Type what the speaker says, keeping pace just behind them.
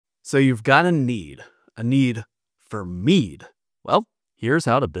So you've got a need for mead. Well, here's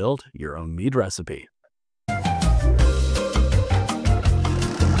how to build your own mead recipe.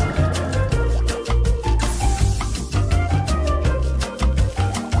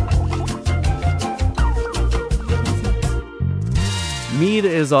 Mead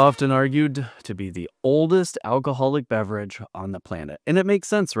is often argued to be the oldest alcoholic beverage on the planet. And it makes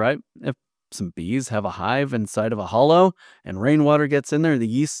sense, right? If some bees have a hive inside of a hollow and rainwater gets in there, the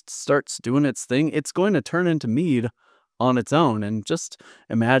yeast starts doing its thing, it's going to turn into mead on its own. And just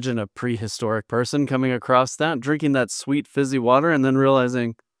imagine a prehistoric person coming across that, drinking that sweet fizzy water and then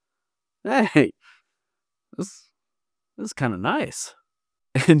realizing, hey, this is kind of nice.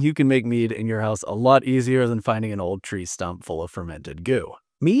 And you can make mead in your house a lot easier than finding an old tree stump full of fermented goo.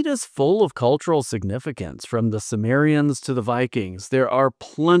 Mead is full of cultural significance. From the Sumerians to the Vikings, there are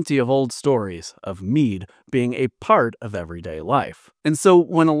plenty of old stories of mead being a part of everyday life. And so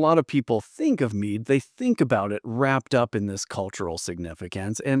when a lot of people think of mead, they think about it wrapped up in this cultural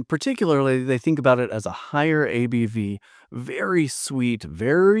significance, and particularly they think about it as a higher ABV, very sweet,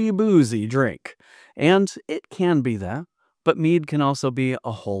 very boozy drink. And it can be that. But mead can also be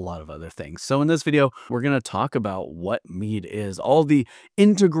a whole lot of other things. So in this video, we're going to talk about what mead is, all the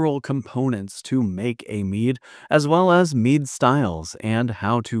integral components to make a mead, as well as mead styles and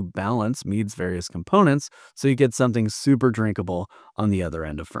how to balance mead's various components so you get something super drinkable on the other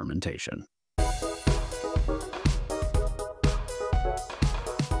end of fermentation.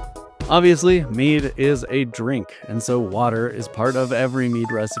 Obviously, mead is a drink, and so water is part of every mead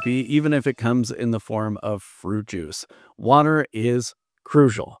recipe, even if it comes in the form of fruit juice. Water is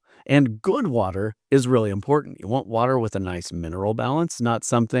crucial, and good water is really important. You want water with a nice mineral balance, not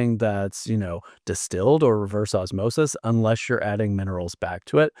something that's, distilled or reverse osmosis, unless you're adding minerals back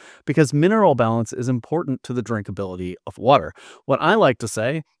to it, because mineral balance is important to the drinkability of water. What I like to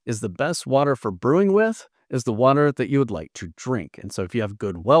say is the best water for brewing with is the water that you would like to drink. And so if you have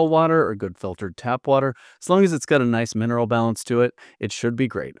good well water or good filtered tap water, as long as it's got a nice mineral balance to it, it should be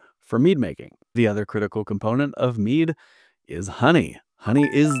great for mead making. The other critical component of mead is honey. Honey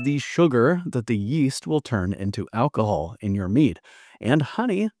is the sugar that the yeast will turn into alcohol in your mead. And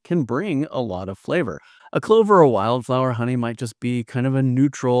honey can bring a lot of flavor. A clover or wildflower honey might just be kind of a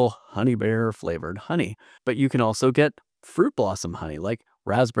neutral honey bear flavored honey. But you can also get fruit blossom honey, like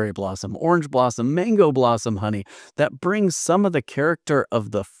raspberry blossom, orange blossom, mango blossom honey, that brings some of the character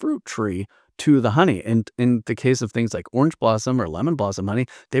of the fruit tree to the honey. And in the case of things like orange blossom or lemon blossom honey,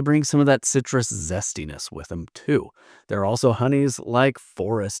 they bring some of that citrus zestiness with them too. There are also honeys like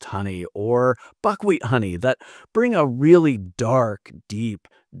forest honey or buckwheat honey that bring a really dark, deep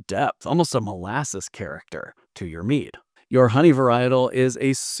depth, almost a molasses character to your mead. Your honey varietal is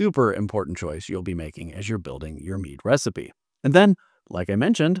a super important choice you'll be making as you're building your mead recipe. And then, like I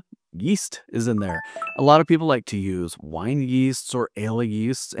mentioned, yeast is in there. A lot of people like to use wine yeasts or ale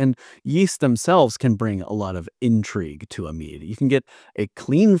yeasts, and yeast themselves can bring a lot of intrigue to a mead. You can get a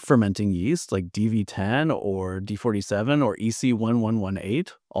clean fermenting yeast like DV10 or D47 or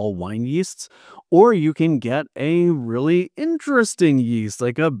EC1118, all wine yeasts, or you can get a really interesting yeast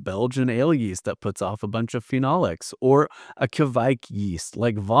like a Belgian ale yeast that puts off a bunch of phenolics, or a Kvike yeast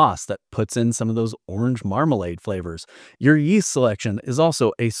like Voss that puts in some of those orange marmalade flavors. Your yeast selection is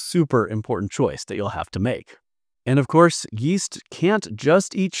also a super important choice that you'll have to make. And of course, yeast can't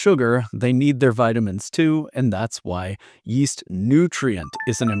just eat sugar, they need their vitamins too, and that's why yeast nutrient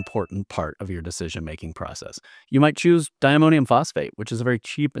is an important part of your decision-making process. You might choose diammonium phosphate, which is a very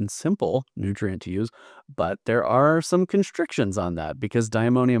cheap and simple nutrient to use, but there are some constrictions on that because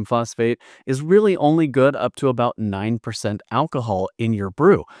diammonium phosphate is really only good up to about 9% alcohol in your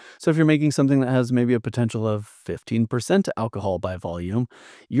brew. So if you're making something that has maybe a potential of 15% alcohol by volume,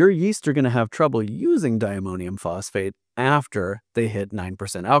 your yeast are going to have trouble using diammonium phosphate after they hit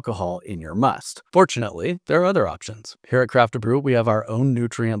 9% alcohol in your must. Fortunately, there are other options. Here at CraftaBrew, we have our own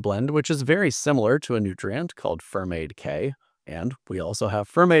nutrient blend, which is very similar to a nutrient called Fermade-K. And we also have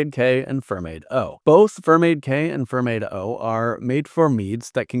Fermade-K and Fermade-O. Both Fermade-K and Fermade-O are made for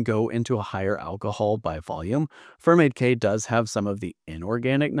meads that can go into a higher alcohol by volume. Fermade-K does have some of the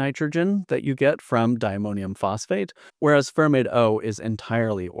inorganic nitrogen that you get from diammonium phosphate, whereas Fermade-O is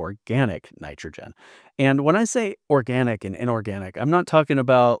entirely organic nitrogen. And when I say organic and inorganic, I'm not talking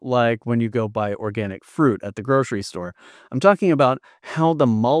about like when you go buy organic fruit at the grocery store. I'm talking about how the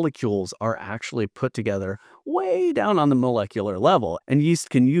molecules are actually put together way down on the molecular level. And yeast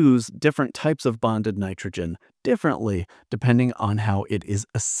can use different types of bonded nitrogen differently depending on how it is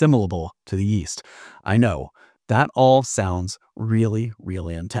assimilable to the yeast. I know that all sounds really,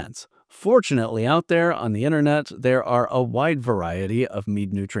 really intense. Fortunately, out there on the internet, there are a wide variety of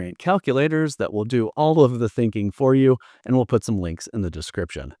mead nutrient calculators that will do all of the thinking for you, and we'll put some links in the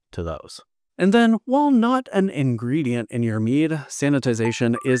description to those. And then, while not an ingredient in your mead,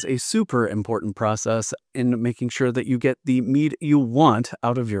 sanitization is a super important process in making sure that you get the mead you want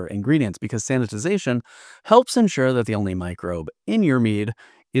out of your ingredients, because sanitization helps ensure that the only microbe in your mead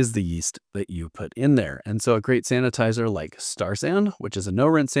is the yeast that you put in there. And so a great sanitizer like Starsan, which is a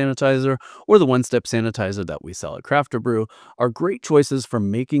no-rinse sanitizer, or the one-step sanitizer that we sell at CraftaBrew, are great choices for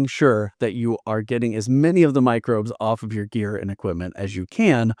making sure that you are getting as many of the microbes off of your gear and equipment as you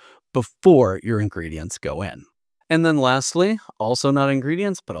can before your ingredients go in. And then lastly, also not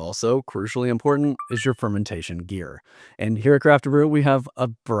ingredients, but also crucially important, is your fermentation gear. And here at CraftaBrew, we have a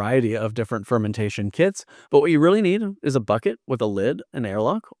variety of different fermentation kits, but what you really need is a bucket with a lid, an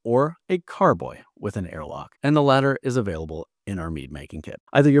airlock, or a carboy with an airlock. And the latter is available in our mead making kit.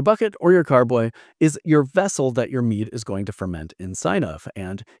 Either your bucket or your carboy is your vessel that your mead is going to ferment inside of.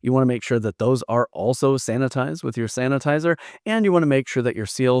 And you want to make sure that those are also sanitized with your sanitizer. And you want to make sure that your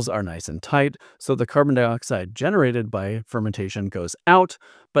seals are nice and tight so the carbon dioxide generated by fermentation goes out,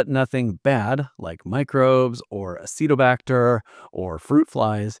 but nothing bad like microbes or acetobacter or fruit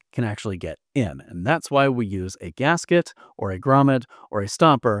flies can actually get in. And that's why we use a gasket or a grommet or a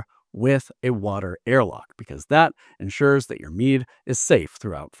stopper with a water airlock, because that ensures that your mead is safe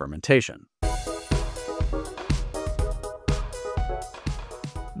throughout fermentation.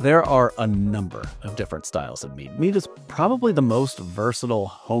 There are a number of different styles of mead. Mead is probably the most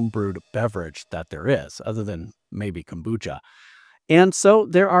versatile homebrewed beverage that there is, other than maybe kombucha. And so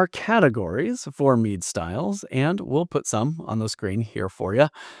there are categories for mead styles, and we'll put some on the screen here for you.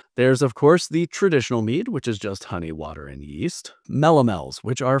 There's, of course, the traditional mead, which is just honey, water, and yeast. Melomels,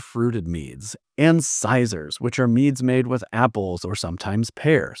 which are fruited meads. And sizers, which are meads made with apples or sometimes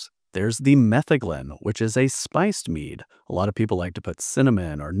pears. There's the metheglin, which is a spiced mead. A lot of people like to put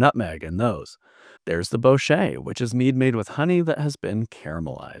cinnamon or nutmeg in those. There's the bochet, which is mead made with honey that has been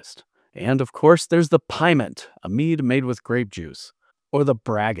caramelized. And, of course, there's the piment, a mead made with grape juice. Or the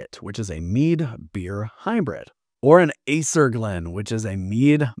braggot, which is a mead-beer hybrid. Or an acerglyn, which is a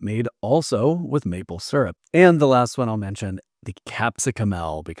mead made also with maple syrup. And the last one I'll mention, the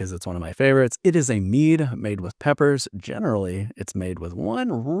capsicumel, because it's one of my favorites. It is a mead made with peppers. Generally, it's made with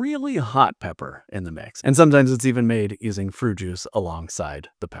one really hot pepper in the mix. And sometimes it's even made using fruit juice alongside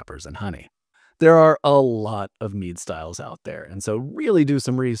the peppers and honey. There are a lot of mead styles out there, and so really do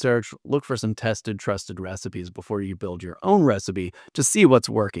some research, look for some tested, trusted recipes before you build your own recipe to see what's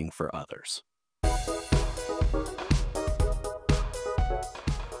working for others.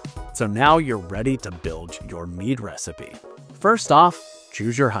 So now you're ready to build your mead recipe. First off,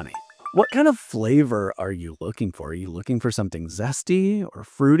 choose your honey. What kind of flavor are you looking for? Are you looking for something zesty or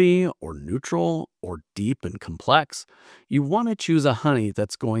fruity or neutral or deep and complex? You want to choose a honey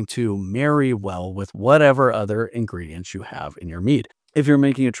that's going to marry well with whatever other ingredients you have in your mead. If you're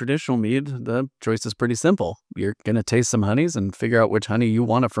making a traditional mead, the choice is pretty simple. You're going to taste some honeys and figure out which honey you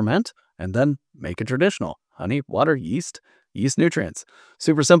want to ferment, and then make a traditional. Honey, water, yeast nutrients.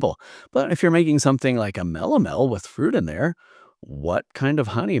 Super simple. But if you're making something like a melomel with fruit in there, what kind of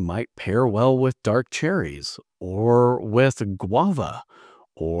honey might pair well with dark cherries, or with guava,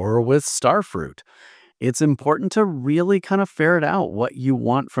 or with starfruit? It's important to really kind of ferret out what you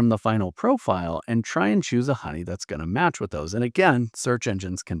want from the final profile and try and choose a honey that's going to match with those. And again, search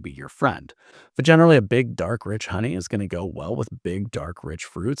engines can be your friend. But generally, a big, dark, rich honey is going to go well with big, dark, rich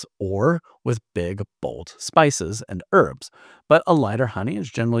fruits or with big, bold spices and herbs. But a lighter honey is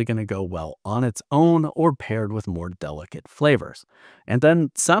generally going to go well on its own or paired with more delicate flavors. And then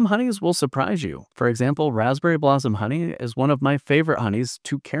some honeys will surprise you. For example, raspberry blossom honey is one of my favorite honeys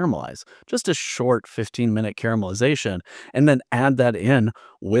to caramelize. Just a short 15-minute caramelization, and then add that in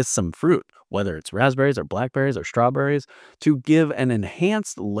with some fruit, whether it's raspberries or blackberries or strawberries, to give an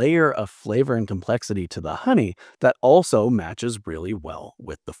enhanced layer of flavor and complexity to the honey that also matches really well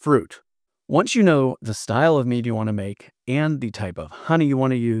with the fruit. Once you know the style of mead you want to make and the type of honey you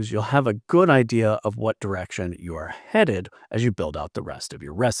want to use, you'll have a good idea of what direction you are headed as you build out the rest of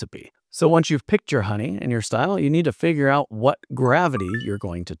your recipe. So once you've picked your honey and your style, you need to figure out what gravity you're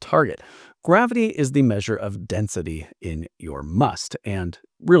going to target. Gravity is the measure of density in your must, and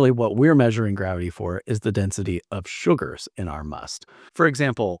really what we're measuring gravity for is the density of sugars in our must. For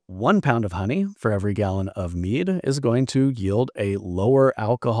example, 1 pound of honey for every gallon of mead is going to yield a lower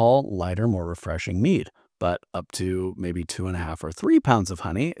alcohol, lighter, more refreshing mead. But up to maybe 2.5 or 3 pounds of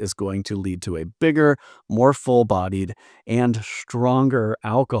honey is going to lead to a bigger, more full-bodied, and stronger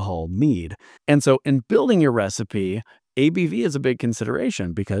alcohol mead. And so in building your recipe, ABV is a big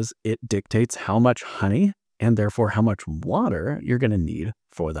consideration because it dictates how much honey and therefore how much water you're going to need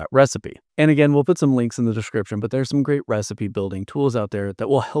for that recipe. And again, we'll put some links in the description, but there's some great recipe building tools out there that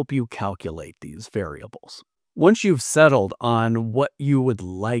will help you calculate these variables. Once you've settled on what you would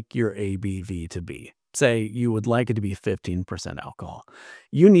like your ABV to be, say you would like it to be 15% alcohol,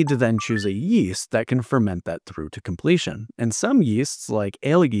 you need to then choose a yeast that can ferment that through to completion. And some yeasts, like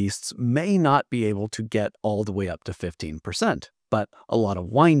ale yeasts, may not be able to get all the way up to 15%, but a lot of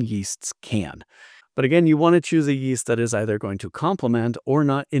wine yeasts can. But again, you want to choose a yeast that is either going to complement or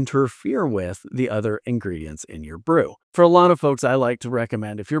not interfere with the other ingredients in your brew. For a lot of folks, I like to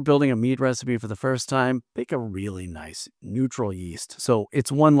recommend, if you're building a mead recipe for the first time, pick a really nice neutral yeast, so it's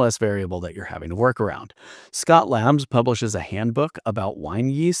one less variable that you're having to work around. Scott Labs publishes a handbook about wine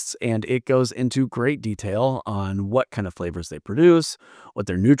yeasts, and it goes into great detail on what kind of flavors they produce, what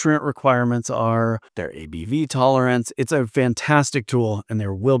their nutrient requirements are, their ABV tolerance. It's a fantastic tool, and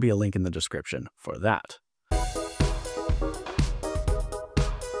there will be a link in the description for that.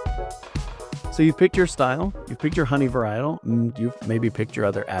 So you've picked your style, you've picked your honey varietal, and you've maybe picked your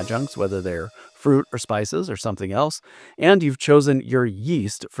other adjuncts, whether they're fruit or spices or something else, and you've chosen your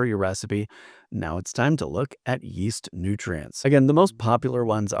yeast for your recipe. Now it's time to look at yeast nutrients. Again, the most popular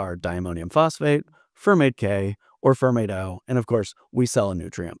ones are diammonium phosphate, Fermate K, or Fermate O, and of course, we sell a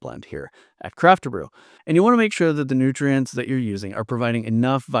nutrient blend here at CraftaBrew. And you want to make sure that the nutrients that you're using are providing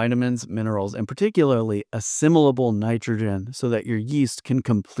enough vitamins, minerals, and particularly assimilable nitrogen so that your yeast can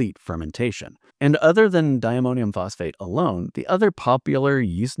complete fermentation. And other than diammonium phosphate alone, the other popular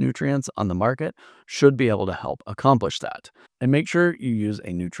yeast nutrients on the market should be able to help accomplish that. And make sure you use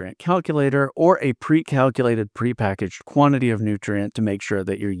a nutrient calculator or a pre-calculated, pre-packaged quantity of nutrient to make sure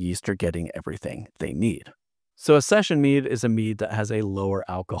that your yeast are getting everything they need. So a session mead is a mead that has a lower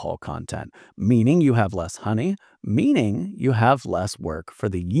alcohol content, meaning you have less honey, meaning you have less work for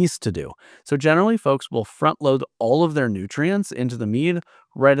the yeast to do. So generally, folks will front load all of their nutrients into the mead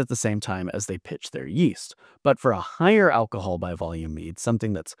right at the same time as they pitch their yeast. But for a higher alcohol by volume mead,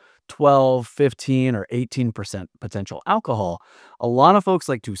 something that's 12, 15, or 18% potential alcohol, a lot of folks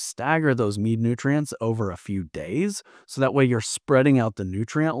like to stagger those mead nutrients over a few days, so that way you're spreading out the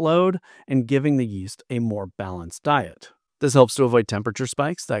nutrient load and giving the yeast a more balanced diet. This helps to avoid temperature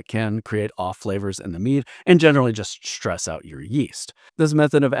spikes that can create off flavors in the mead and generally just stress out your yeast. This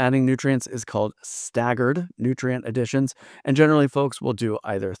method of adding nutrients is called staggered nutrient additions, and generally folks will do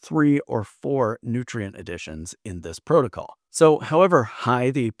either 3 or 4 nutrient additions in this protocol. So however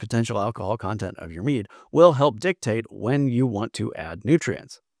high the potential alcohol content of your mead will help dictate when you want to add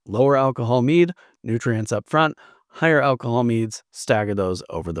nutrients. Lower alcohol mead, nutrients up front; higher alcohol meads, stagger those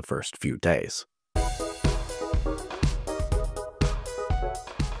over the first few days.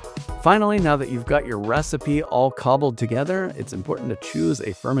 Finally, now that you've got your recipe all cobbled together, it's important to choose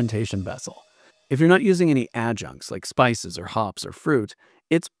a fermentation vessel. If you're not using any adjuncts like spices or hops or fruit,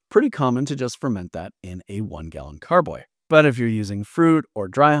 it's pretty common to just ferment that in a 1-gallon carboy. But if you're using fruit or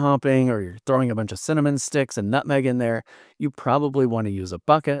dry hopping, or you're throwing a bunch of cinnamon sticks and nutmeg in there, you probably want to use a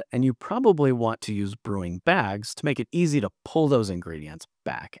bucket, and you probably want to use brewing bags to make it easy to pull those ingredients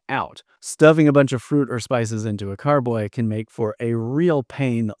back out. Stuffing a bunch of fruit or spices into a carboy can make for a real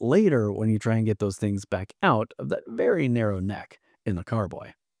pain later when you try and get those things back out of that very narrow neck in the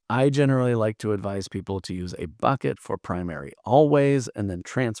carboy. I generally like to advise people to use a bucket for primary always and then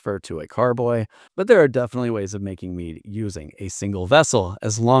transfer to a carboy, but there are definitely ways of making mead using a single vessel,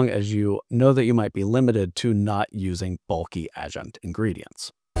 as long as you know that you might be limited to not using bulky adjunct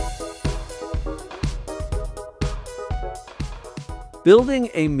ingredients. Building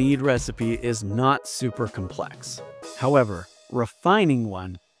a mead recipe is not super complex. However, refining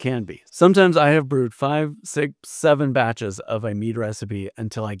one can be. Sometimes I have brewed 5, 6, 7 batches of a mead recipe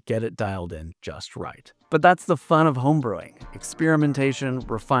until I get it dialed in just right. But that's the fun of homebrewing: experimentation,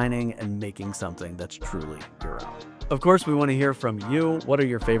 refining, and making something that's truly your own. Of course, we want to hear from you. What are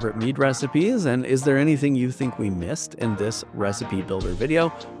your favorite mead recipes? And is there anything you think we missed in this recipe builder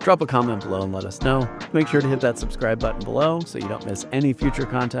video? Drop a comment below and let us know. Make sure to hit that subscribe button below so you don't miss any future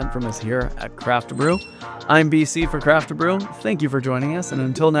content from us here at CraftaBrew. I'm BC for CraftaBrew. Thank you for joining us, and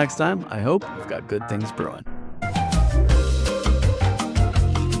until next time, I hope you've got good things brewing.